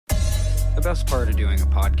The best part of doing a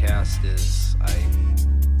podcast is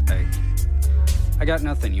I got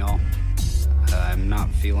nothing, y'all. I'm not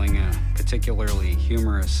feeling a particularly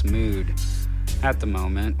humorous mood at the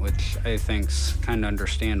moment, which I think's kind of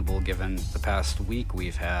understandable given the past week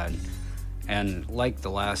we've had. And like the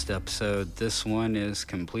last episode, this one is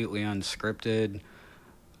completely unscripted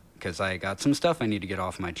because I got some stuff I need to get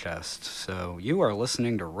off my chest. So you are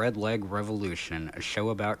listening to Red Leg Revolution, a show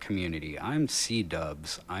about community. I'm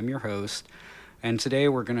C-Dubs. I'm your host. And today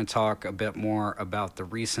we're going to talk a bit more about the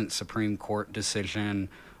recent Supreme Court decision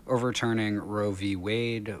overturning Roe v.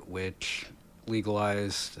 Wade, which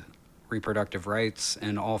legalized reproductive rights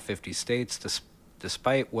in all 50 states,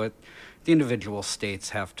 despite what the individual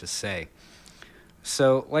states have to say.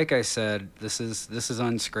 So, like I said, this is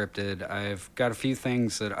unscripted. I've got a few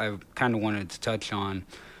things that I kind of wanted to touch on,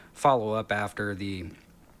 follow up after the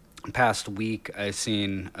past week I've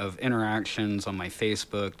seen of interactions on my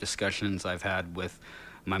Facebook, discussions I've had with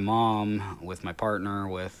my mom, with my partner,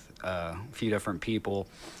 with a few different people.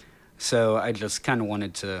 So I just kind of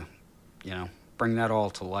wanted to, bring that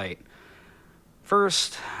all to light.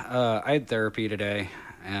 First, I had therapy today,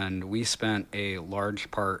 and we spent a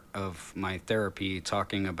large part of my therapy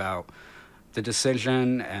talking about the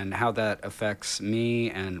decision and how that affects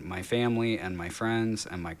me and my family and my friends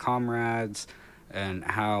and my comrades, and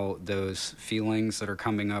how those feelings that are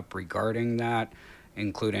coming up regarding that,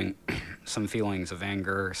 including some feelings of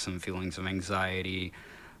anger, some feelings of anxiety,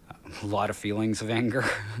 a lot of feelings of anger.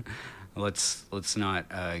 Let's not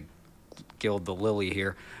gild the lily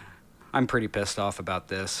here. I'm pretty pissed off about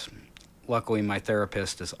this. Luckily, my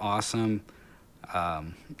therapist is awesome. I'll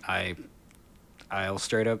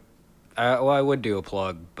straight up, I would do a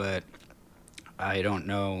plug, but I don't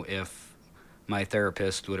know if my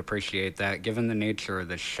therapist would appreciate that, given the nature of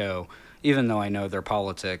this show, even though I know their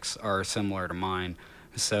politics are similar to mine.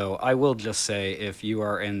 So I will just say, if you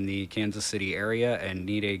are in the Kansas City area and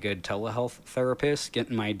need a good telehealth therapist, get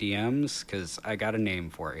in my DMs, because I got a name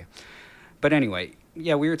for you. But anyway,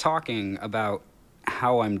 yeah, we were talking about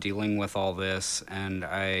how I'm dealing with all this, and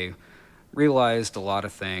I realized a lot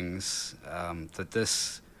of things, that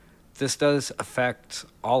this does affect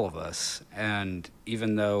all of us, and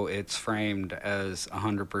even though it's framed as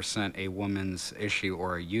 100% a woman's issue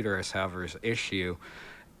or a uterus haver's issue,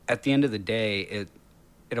 at the end of the day,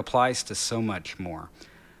 it applies to so much more.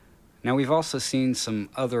 Now, we've also seen some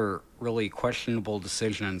other really questionable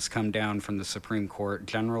decisions come down from the Supreme Court,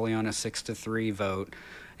 generally on a 6-3 vote,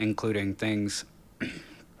 including things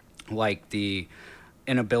like the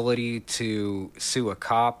inability to sue a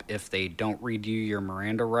cop if they don't read you your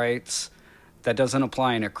Miranda rights. That doesn't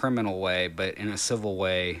apply in a criminal way, but in a civil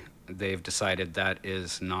way, they've decided that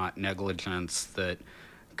is not negligence that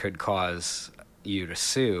could cause you to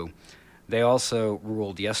sue. They also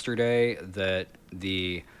ruled yesterday that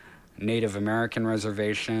the Native American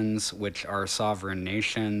reservations, which are sovereign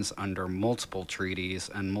nations under multiple treaties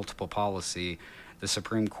and multiple policy, the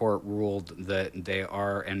Supreme Court ruled that they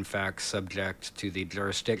are, in fact, subject to the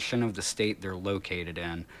jurisdiction of the state they're located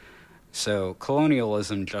in. So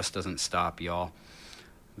colonialism just doesn't stop, y'all.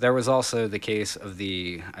 There was also the case of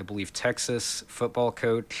the, I believe, Texas football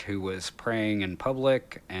coach who was praying in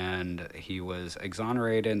public, and he was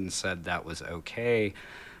exonerated and said that was okay.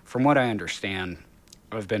 From what I understand,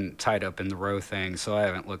 I've been tied up in the Roe thing, so I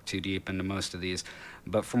haven't looked too deep into most of these,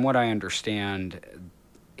 but from what I understand,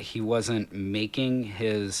 he wasn't making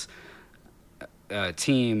his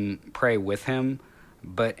team pray with him,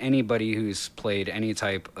 but anybody who's played any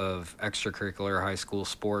type of extracurricular high school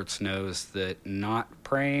sports knows that not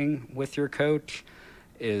praying with your coach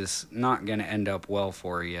is not going to end up well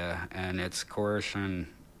for you, and it's coercion,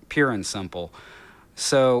 pure and simple.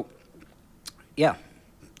 So, yeah,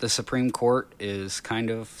 the Supreme Court is kind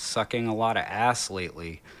of sucking a lot of ass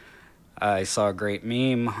lately. I saw a great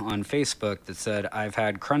meme on Facebook that said, "I've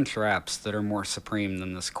had crunch wraps that are more supreme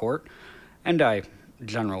than this court," and I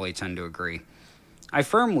generally tend to agree. I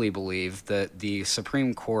firmly believe that the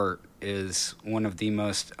Supreme Court is one of the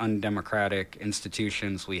most undemocratic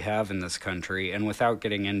institutions we have in this country, and without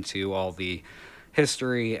getting into all the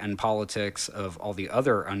history and politics of all the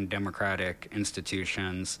other undemocratic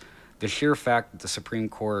institutions, the sheer fact that the Supreme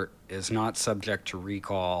Court is not subject to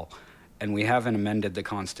recall and we haven't amended the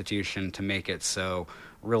Constitution to make it so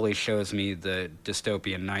really shows me the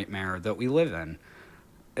dystopian nightmare that we live in.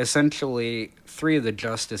 Essentially, 3 of the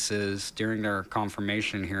justices during their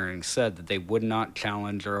confirmation hearing said that they would not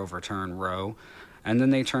challenge or overturn Roe, and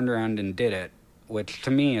then they turned around and did it, which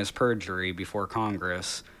to me is perjury before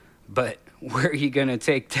Congress. But where are you going to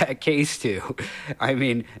take that case to? I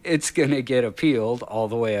mean, it's going to get appealed all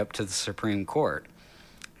the way up to the Supreme Court.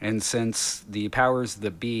 And since the powers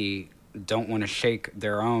that be don't want to shake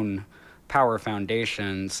their own power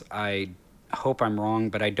foundations, I hope I'm wrong,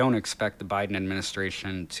 but I don't expect the Biden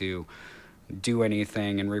administration to do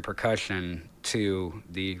anything in repercussion to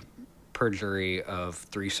the perjury of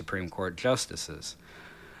 3 Supreme Court justices.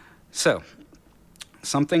 So,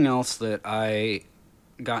 something else that I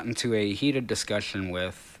got into a heated discussion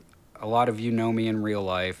with, a lot of you know me in real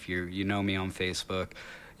life, you know me on Facebook,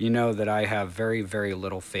 you know that I have very, very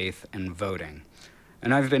little faith in voting.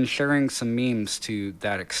 And I've been sharing some memes to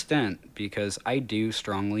that extent because I do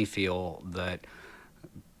strongly feel that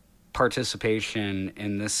participation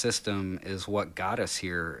in this system is what got us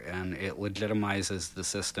here, and it legitimizes the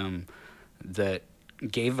system that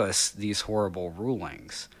gave us these horrible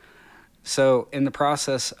rulings. So, in the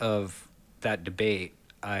process of that debate,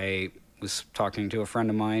 I was talking to a friend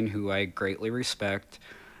of mine who I greatly respect,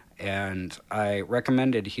 and I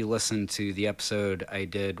recommended he listen to the episode I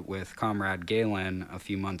did with Comrade Galen a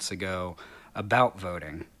few months ago about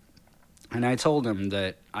voting. And I told him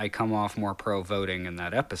that I come off more pro-voting in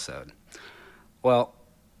that episode. Well,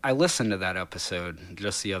 I listened to that episode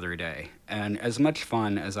just the other day, and as much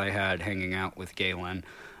fun as I had hanging out with Galen,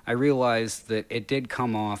 I realized that it did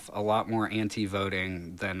come off a lot more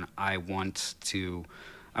anti-voting than I want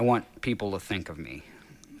people to think of me.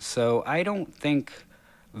 So I don't think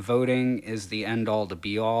voting is the end-all to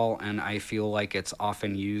be-all, and I feel like it's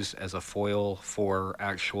often used as a foil for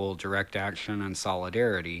actual direct action and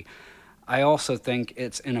solidarity. I also think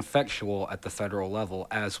it's ineffectual at the federal level,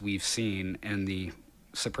 as we've seen in the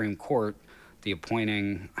Supreme Court, the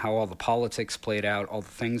appointing, how all the politics played out, all the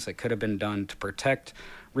things that could have been done to protect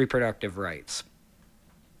reproductive rights.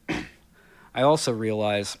 I also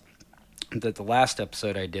realize that the last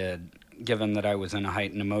episode I did, given that I was in a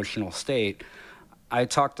heightened emotional state, I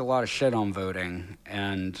talked a lot of shit on voting,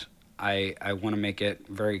 and I want to make it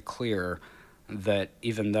very clear that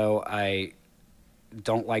even though I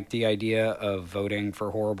don't like the idea of voting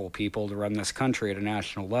for horrible people to run this country at a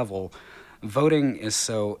national level, voting is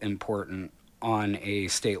so important on a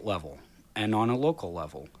state level and on a local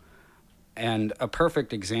level. And a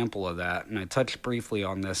perfect example of that, and I touched briefly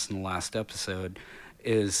on this in the last episode,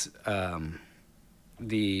 is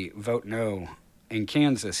the vote no in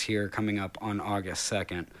Kansas here coming up on August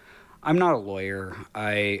 2nd. I'm not a lawyer.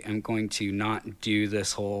 I am going to not do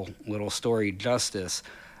this whole little story justice,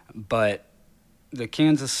 but the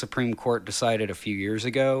Kansas Supreme Court decided a few years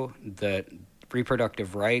ago that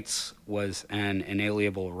reproductive rights was an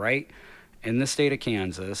inalienable right in the state of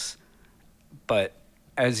Kansas, but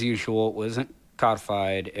as usual, it wasn't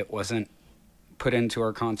codified, it wasn't put into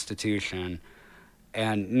our Constitution,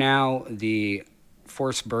 and now the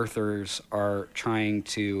forced birthers are trying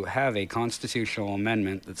to have a constitutional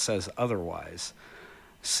amendment that says otherwise.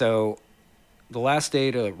 So the last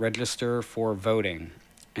day to register for voting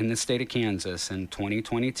in the state of Kansas in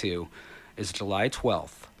 2022 is July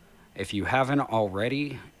 12th. If you haven't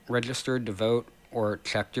already registered to vote or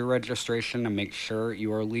checked your registration to make sure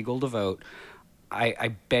you are legal to vote,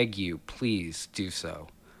 I beg you, please do so.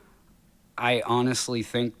 I honestly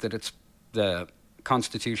think that the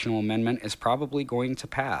constitutional amendment is probably going to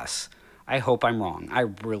pass. I hope I'm wrong. I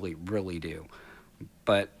really, really do.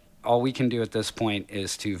 But all we can do at this point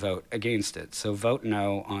is to vote against it. So vote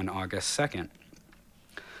no on August 2nd.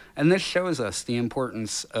 And this shows us the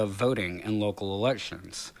importance of voting in local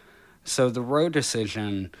elections. So the Roe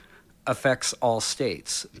decision affects all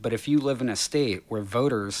states, but if you live in a state where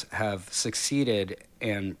voters have succeeded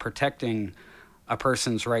in protecting a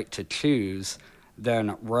person's right to choose,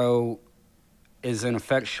 then Roe is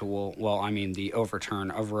ineffectual. Well, I mean, the overturn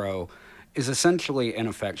of Roe is essentially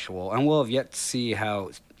ineffectual, and we'll have yet to see how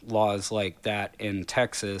laws like that in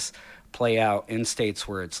Texas play out in states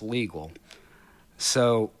where it's legal.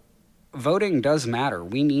 So voting does matter.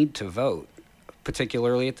 We need to vote,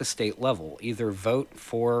 particularly at the state level. Either vote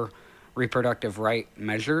for reproductive right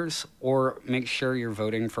measures or make sure you're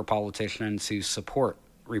voting for politicians who support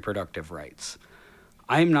reproductive rights.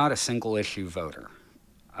 I'm not a single issue voter.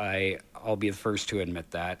 I'll be the first to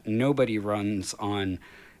admit that. Nobody runs on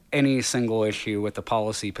any single issue with a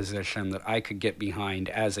policy position that I could get behind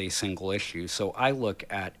as a single issue. So I look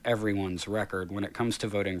at everyone's record when it comes to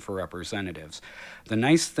voting for representatives. The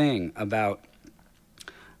nice thing about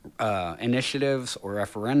initiatives or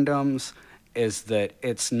referendums is that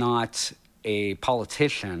it's not a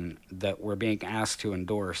politician that we're being asked to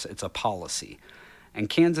endorse, it's a policy. And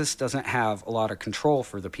Kansas doesn't have a lot of control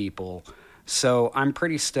for the people, so I'm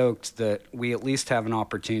pretty stoked that we at least have an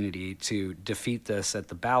opportunity to defeat this at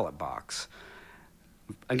the ballot box.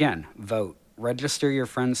 Again, vote. Register your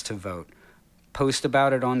friends to vote. Post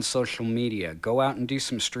about it on social media. Go out and do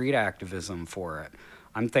some street activism for it.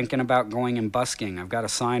 I'm thinking about going and busking. I've got a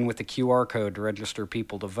sign with a QR code to register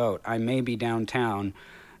people to vote. I may be downtown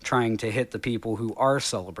trying to hit the people who are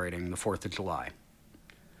celebrating the 4th of July.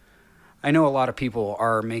 I know a lot of people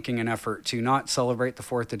are making an effort to not celebrate the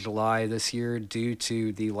 4th of July this year due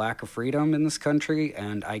to the lack of freedom in this country,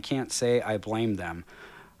 and I can't say I blame them.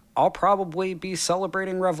 I'll probably be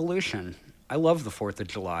celebrating Revolution. I love the 4th of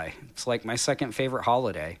July. It's like my second favorite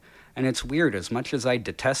holiday. And it's weird, as much as I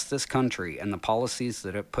detest this country and the policies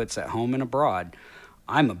that it puts at home and abroad,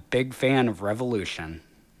 I'm a big fan of Revolution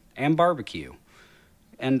and barbecue.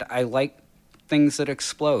 And I like things that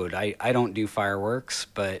explode. I don't do fireworks,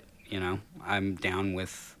 but I'm down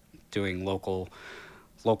with doing local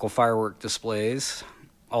firework displays,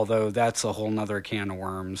 although that's a whole nother can of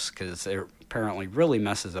worms because it apparently really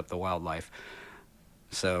messes up the wildlife.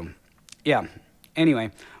 So, yeah.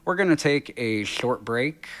 Anyway, we're going to take a short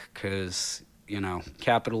break because,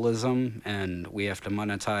 capitalism and we have to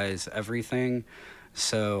monetize everything.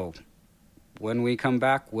 So when we come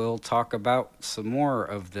back, we'll talk about some more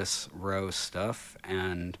of this Roe stuff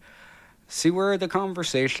and see where the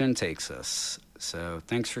conversation takes us. So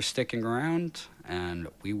thanks for sticking around, and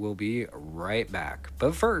we will be right back.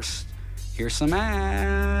 But first, here's some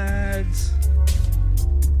ads.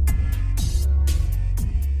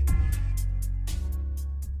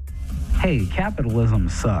 Hey, capitalism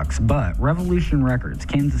sucks, but Revolution Records,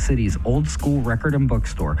 Kansas City's old school record and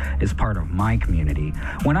bookstore, is part of my community.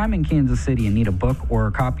 When I'm in Kansas City and need a book or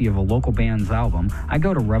a copy of a local band's album, I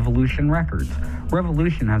go to Revolution Records.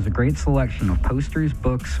 Revolution has a great selection of posters,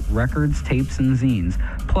 books, records, tapes, and zines.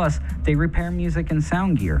 Plus, they repair music and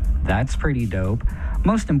sound gear. That's pretty dope.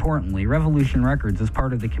 Most importantly, Revolution Records is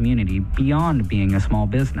part of the community beyond being a small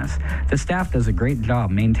business. The staff does a great job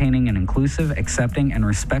maintaining an inclusive, accepting, and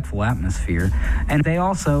respectful atmosphere, and they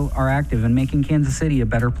also are active in making Kansas City a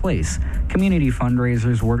better place. Community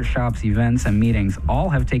fundraisers, workshops, events, and meetings all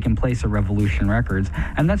have taken place at Revolution Records,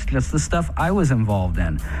 and that's just the stuff I was involved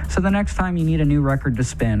in. So the next time you need a new record to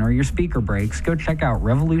spin or your speaker breaks, go check out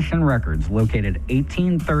Revolution Records, located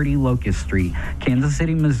 1830 Locust Street, Kansas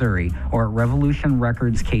City, Missouri, or at revolutionrecordskc.com.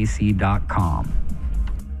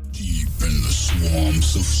 Deep in the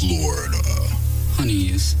swamps of Florida. Honey,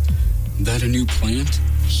 is that a new plant?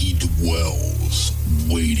 He dwells,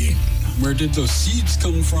 waiting. Where did those seeds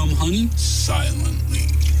come from, honey? Silently.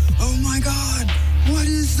 Oh my God! What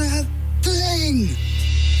is that thing?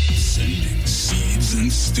 Sending seeds and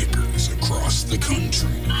stickers across the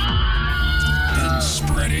country. And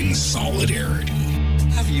spreading solidarity.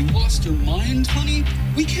 Have you lost your mind, honey?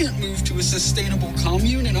 We can't move to a sustainable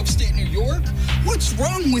commune in upstate New York. What's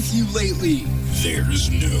wrong with you lately? There's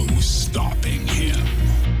no stopping him.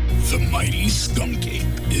 The mighty Skunk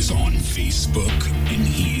Ape is on Facebook, and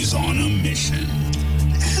he's on a mission.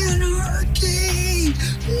 Anarchy!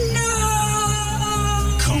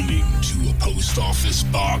 No! Coming to a post office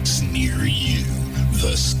box near you,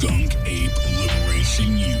 the Skunk Ape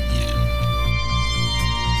Liberation Union.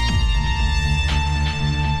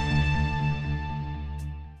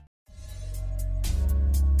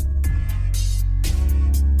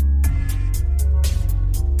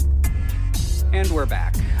 And we're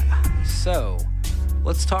back. So,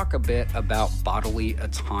 let's talk a bit about bodily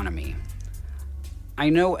autonomy. I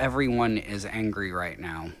know everyone is angry right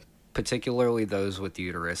now, particularly those with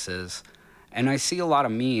uteruses, and I see a lot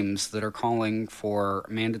of memes that are calling for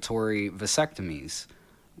mandatory vasectomies,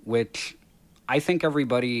 which I think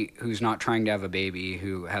everybody who's not trying to have a baby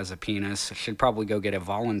who has a penis should probably go get a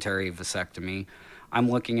voluntary vasectomy. I'm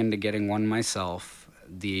looking into getting one myself.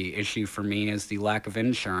 The issue for me is the lack of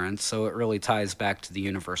insurance, so it really ties back to the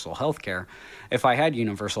universal health care. If I had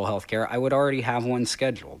universal health care, I would already have one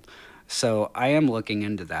scheduled. So I am looking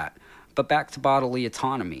into that. But back to bodily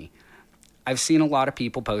autonomy. I've seen a lot of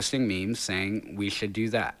people posting memes saying we should do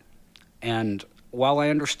that. And while I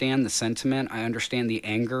understand the sentiment, I understand the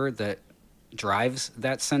anger that drives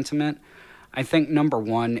that sentiment, I think, number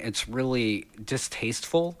one, it's really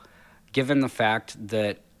distasteful given the fact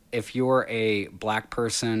that if you're a black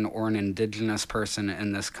person or an indigenous person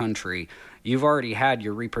in this country, you've already had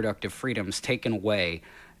your reproductive freedoms taken away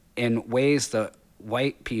in ways that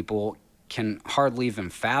white people can hardly even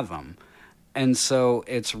fathom. And so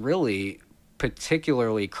it's really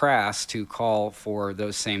particularly crass to call for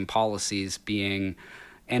those same policies being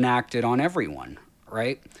enacted on everyone,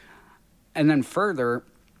 right? And then further,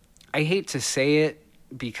 I hate to say it,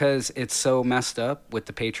 because it's so messed up with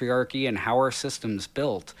the patriarchy and how our system's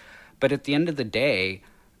built. But at the end of the day,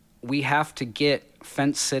 we have to get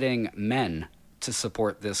fence-sitting men to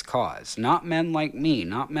support this cause. Not men like me,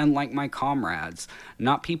 not men like my comrades,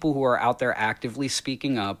 not people who are out there actively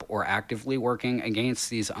speaking up or actively working against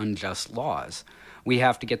these unjust laws. We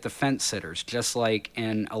have to get the fence sitters, just like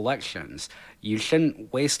in elections. You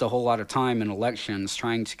shouldn't waste a whole lot of time in elections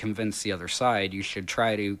trying to convince the other side. You should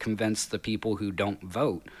try to convince the people who don't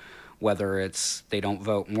vote, whether it's they don't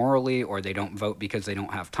vote morally or they don't vote because they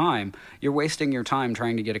don't have time. You're wasting your time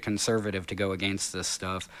trying to get a conservative to go against this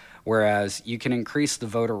stuff, whereas you can increase the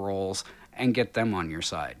voter rolls and get them on your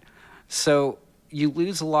side. So you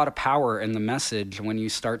lose a lot of power in the message when you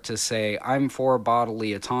start to say, I'm for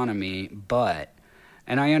bodily autonomy, but,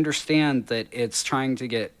 and I understand that it's trying to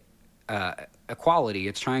get equality,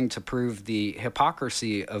 it's trying to prove the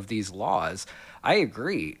hypocrisy of these laws. I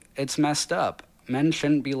agree, it's messed up. Men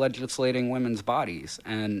shouldn't be legislating women's bodies,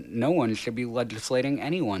 and no one should be legislating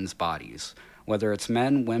anyone's bodies, whether it's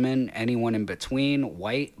men, women, anyone in between,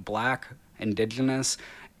 white, black, indigenous,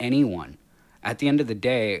 anyone. At the end of the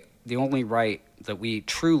day, the only right that we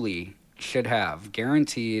truly should have,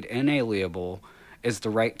 guaranteed, inalienable, is the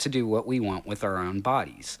right to do what we want with our own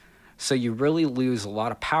bodies. So you really lose a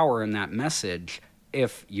lot of power in that message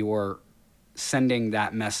if you're sending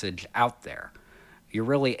that message out there. You're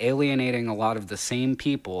really alienating a lot of the same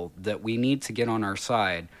people that we need to get on our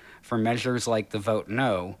side for measures like the vote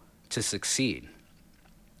no to succeed.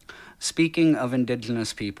 Speaking of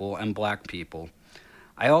indigenous people and black people,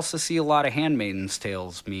 I also see a lot of Handmaid's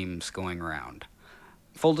Tales memes going around.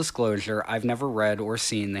 Full disclosure, I've never read or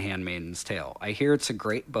seen The Handmaid's Tale. I hear it's a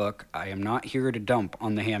great book. I am not here to dump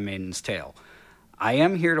on The Handmaid's Tale. I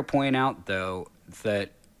am here to point out, though,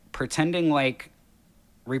 that pretending like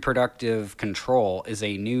reproductive control is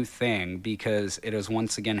a new thing because it is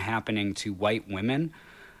once again happening to white women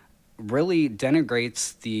really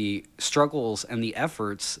denigrates the struggles and the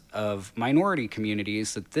efforts of minority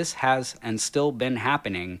communities that this has and still been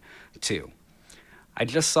happening to. I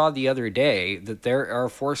just saw the other day that there are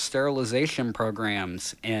forced sterilization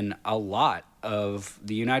programs in a lot of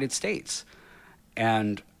the United States.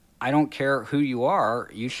 And I don't care who you are,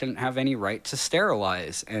 you shouldn't have any right to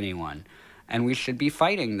sterilize anyone. And we should be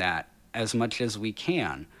fighting that as much as we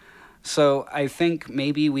can. So I think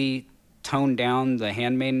maybe we tone down the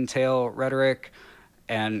Handmaid's Tale rhetoric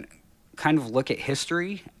and kind of look at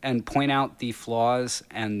history and point out the flaws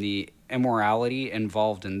and the immorality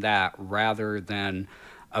involved in that rather than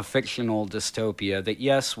a fictional dystopia that,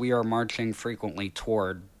 yes, we are marching frequently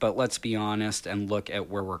toward, but let's be honest and look at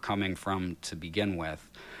where we're coming from to begin with.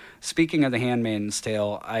 Speaking of The Handmaid's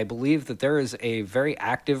Tale, I believe that there is a very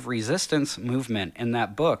active resistance movement in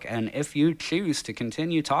that book, and if you choose to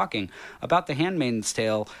continue talking about The Handmaid's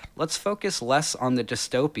Tale, let's focus less on the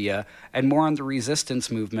dystopia and more on the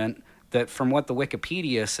resistance movement that, from what the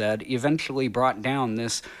Wikipedia said, eventually brought down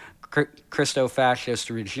this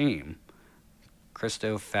Christo-fascist regime.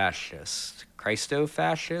 Christo-fascist?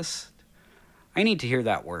 I need to hear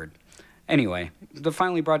that word. Anyway, that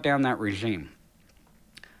finally brought down that regime.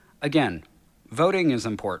 Again, voting is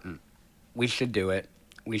important. We should do it.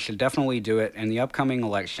 We should definitely do it in the upcoming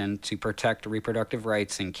election to protect reproductive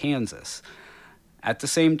rights in Kansas. At the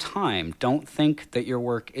same time, don't think that your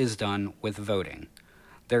work is done with voting.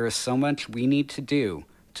 There is so much we need to do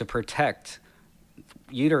to protect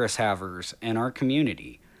uterus havers in our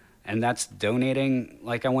community. And that's donating,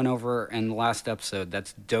 like I went over in the last episode,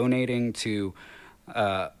 that's donating to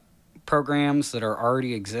programs that are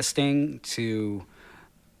already existing to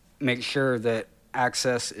make sure that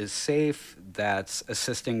access is safe, that's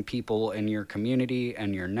assisting people in your community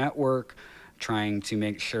and your network, trying to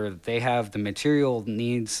make sure that they have the material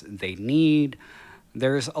needs they need.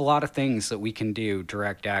 There's a lot of things that we can do,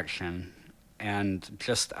 direct action. And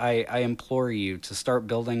just, I implore you to start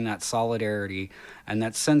building that solidarity and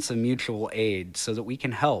that sense of mutual aid so that we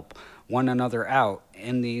can help one another out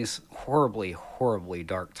in these horribly, horribly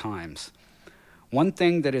dark times. One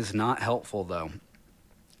thing that is not helpful, though,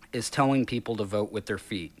 is telling people to vote with their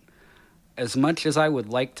feet. As much as I would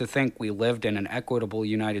like to think we lived in an equitable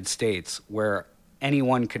United States where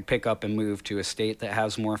anyone could pick up and move to a state that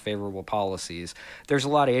has more favorable policies, there's a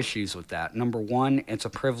lot of issues with that. Number one, it's a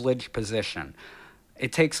privileged position.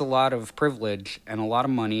 It takes a lot of privilege and a lot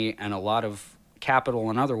of money and a lot of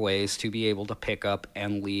capital in other ways to be able to pick up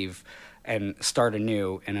and leave and start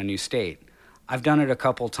anew in a new state. I've done it a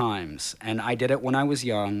couple times, and I did it when I was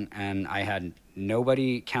young, and I had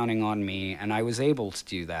nobody counting on me, and I was able to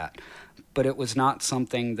do that. But it was not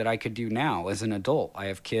something that I could do now as an adult. I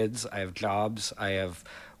have kids, I have jobs, I have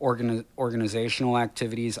organizational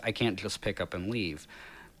activities. I can't just pick up and leave,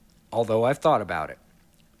 although I've thought about it.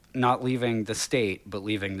 not leaving the state, but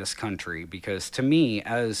leaving this country. Because to me,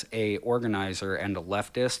 as a organizer and a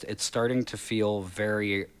leftist, it's starting to feel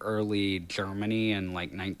very early Germany in like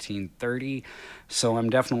 1930. So I'm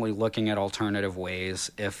definitely looking at alternative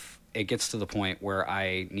ways if it gets to the point where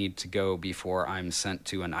I need to go before I'm sent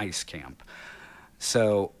to an ICE camp.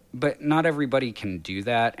 So, but not everybody can do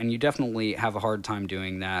that, and you definitely have a hard time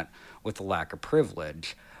doing that with the lack of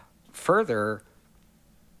privilege. Further,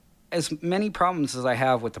 as many problems as I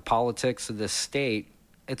have with the politics of this state,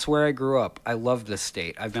 it's where I grew up. I love this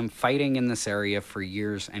state. I've been fighting in this area for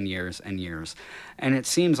years and years and years. And it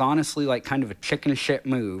seems honestly like kind of a chicken shit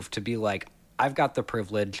move to be like, I've got the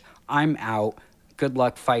privilege, I'm out, good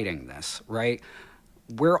luck fighting this, right?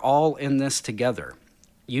 We're all in this together.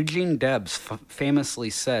 Eugene Debs famously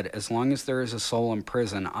said, as long as there is a soul in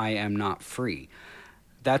prison, I am not free.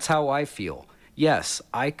 That's how I feel. Yes,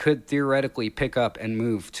 I could theoretically pick up and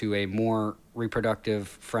move to a more reproductive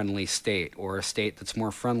friendly state, or a state that's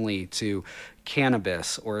more friendly to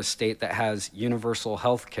cannabis, or a state that has universal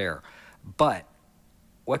health care. But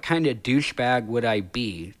what kind of douchebag would I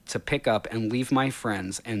be to pick up and leave my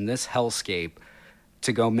friends in this hellscape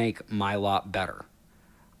to go make my lot better?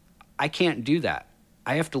 I can't do that.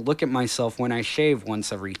 I have to look at myself when I shave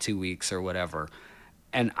once every 2 weeks or whatever.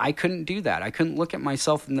 And I couldn't do that. I couldn't look at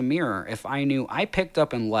myself in the mirror if I knew I picked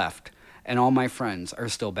up and left and all my friends are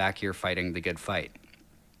still back here fighting the good fight.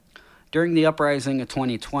 During the uprising of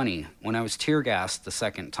 2020, when I was tear gassed the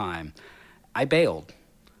second time, I bailed.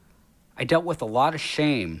 I dealt with a lot of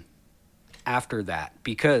shame after that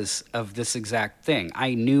because of this exact thing.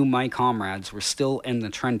 I knew my comrades were still in the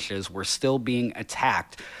trenches, were still being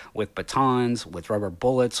attacked with batons, with rubber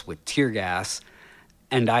bullets, with tear gas,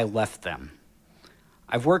 and I left them.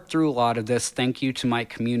 I've worked through a lot of this. Thank you to my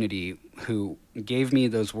community who gave me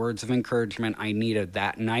those words of encouragement I needed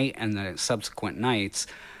that night and the subsequent nights.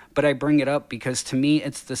 But I bring it up because to me,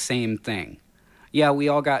 it's the same thing. Yeah, we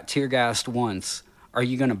all got tear gassed once. Are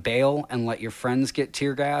you going to bail and let your friends get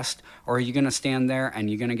tear gassed? Or are you going to stand there and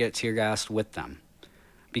you're going to get tear gassed with them?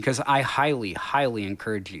 Because I highly, highly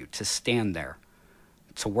encourage you to stand there,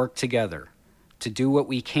 to work together, to do what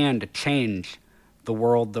we can to change the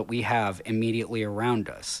world that we have immediately around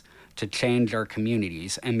us, to change our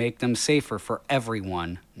communities and make them safer for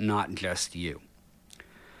everyone, not just you.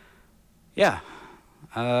 Yeah,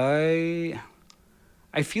 I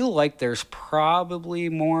feel like there's probably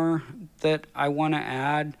more that I want to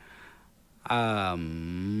add. I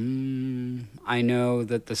know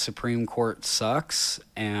that the Supreme Court sucks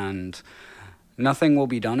and nothing will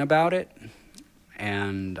be done about it.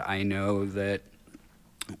 And I know that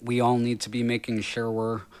we all need to be making sure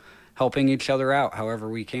we're helping each other out however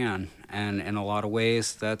we can. And in a lot of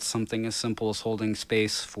ways, that's something as simple as holding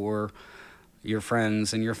space for your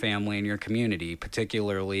friends and your family and your community,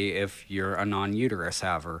 particularly if you're a non-uterus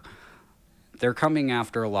haver. They're coming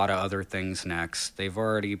after a lot of other things next. They've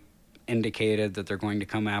already indicated that they're going to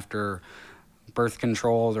come after birth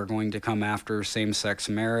control. They're going to come after same-sex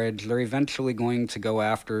marriage. They're eventually going to go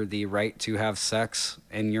after the right to have sex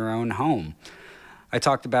in your own home. I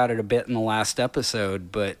talked about it a bit in the last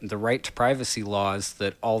episode, but the right to privacy laws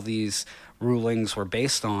that all these rulings were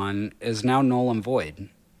based on is now null and void.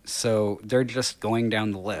 So they're just going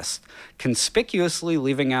down the list, conspicuously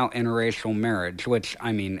leaving out interracial marriage, which,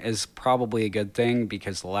 I mean, is probably a good thing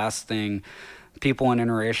because the last thing people in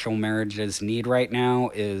interracial marriages need right now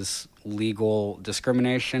is legal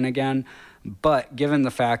discrimination again. But given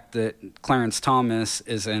the fact that Clarence Thomas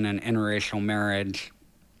is in an interracial marriage,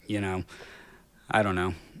 I don't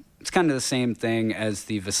know. It's kind of the same thing as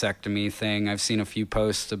the vasectomy thing. I've seen a few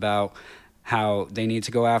posts about how they need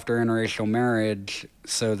to go after interracial marriage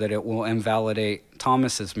so that it will invalidate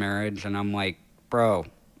Thomas's marriage. And I'm like, bro,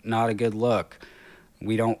 not a good look.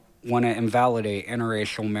 We don't want to invalidate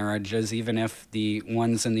interracial marriages, even if the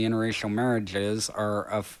ones in the interracial marriages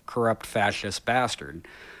are a corrupt fascist bastard.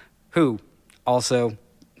 Who, also,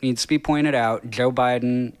 needs to be pointed out, Joe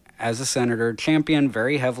Biden, as a senator, championed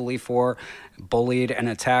very heavily for, bullied and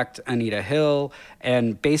attacked Anita Hill,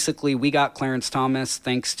 and basically we got Clarence Thomas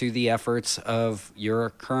thanks to the efforts of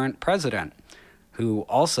your current president, who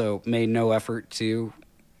also made no effort to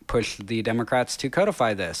push the Democrats to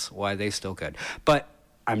codify this, why they still could. But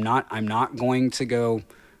I'm not going to go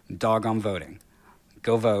dog on voting.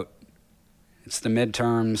 Go vote. It's the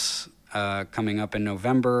midterms coming up in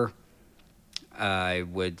November. I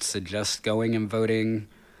would suggest going and voting.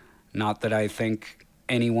 Not that I think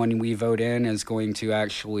anyone we vote in is going to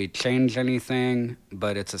actually change anything,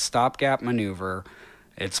 but it's a stopgap maneuver.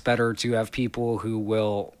 It's better to have people who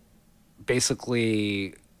will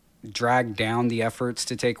basically drag down the efforts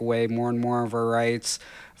to take away more and more of our rights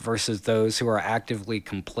versus those who are actively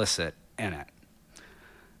complicit in it.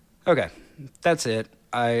 Okay, that's it.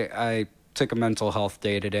 I took a mental health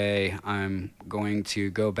day today. I'm going to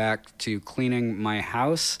go back to cleaning my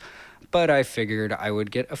house, but I figured I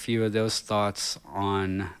would get a few of those thoughts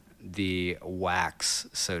on the wax,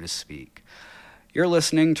 so to speak. You're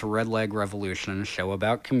listening to Red Leg Revolution, a show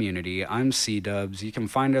about community. I'm C-Dubs. You can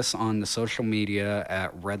find us on the social media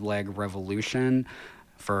at Red Leg Revolution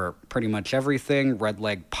for pretty much everything. Red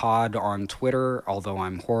Leg Pod on Twitter, although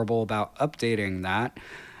I'm horrible about updating that.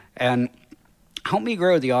 And help me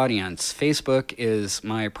grow the audience. Facebook is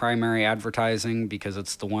my primary advertising because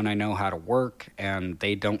it's the one I know how to work, and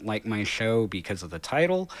they don't like my show because of the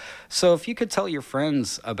title. So if you could tell your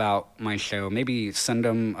friends about my show, maybe send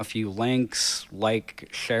them a few links, like,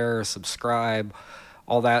 share, subscribe,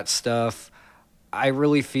 all that stuff. I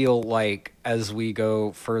really feel like as we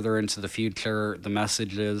go further into the future, the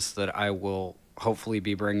messages that I will hopefully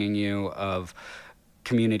be bringing you of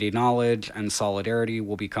community knowledge and solidarity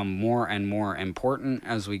will become more and more important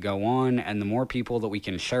as we go on, and the more people that we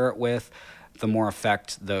can share it with, the more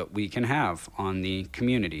effect that we can have on the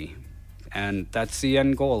community. And that's the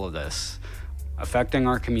end goal of this, affecting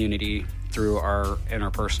our community through our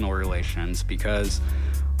interpersonal relations, because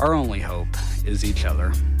our only hope is each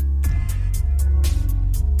other.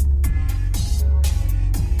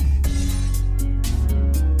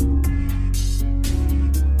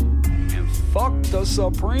 Fuck the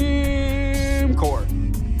Supreme Court.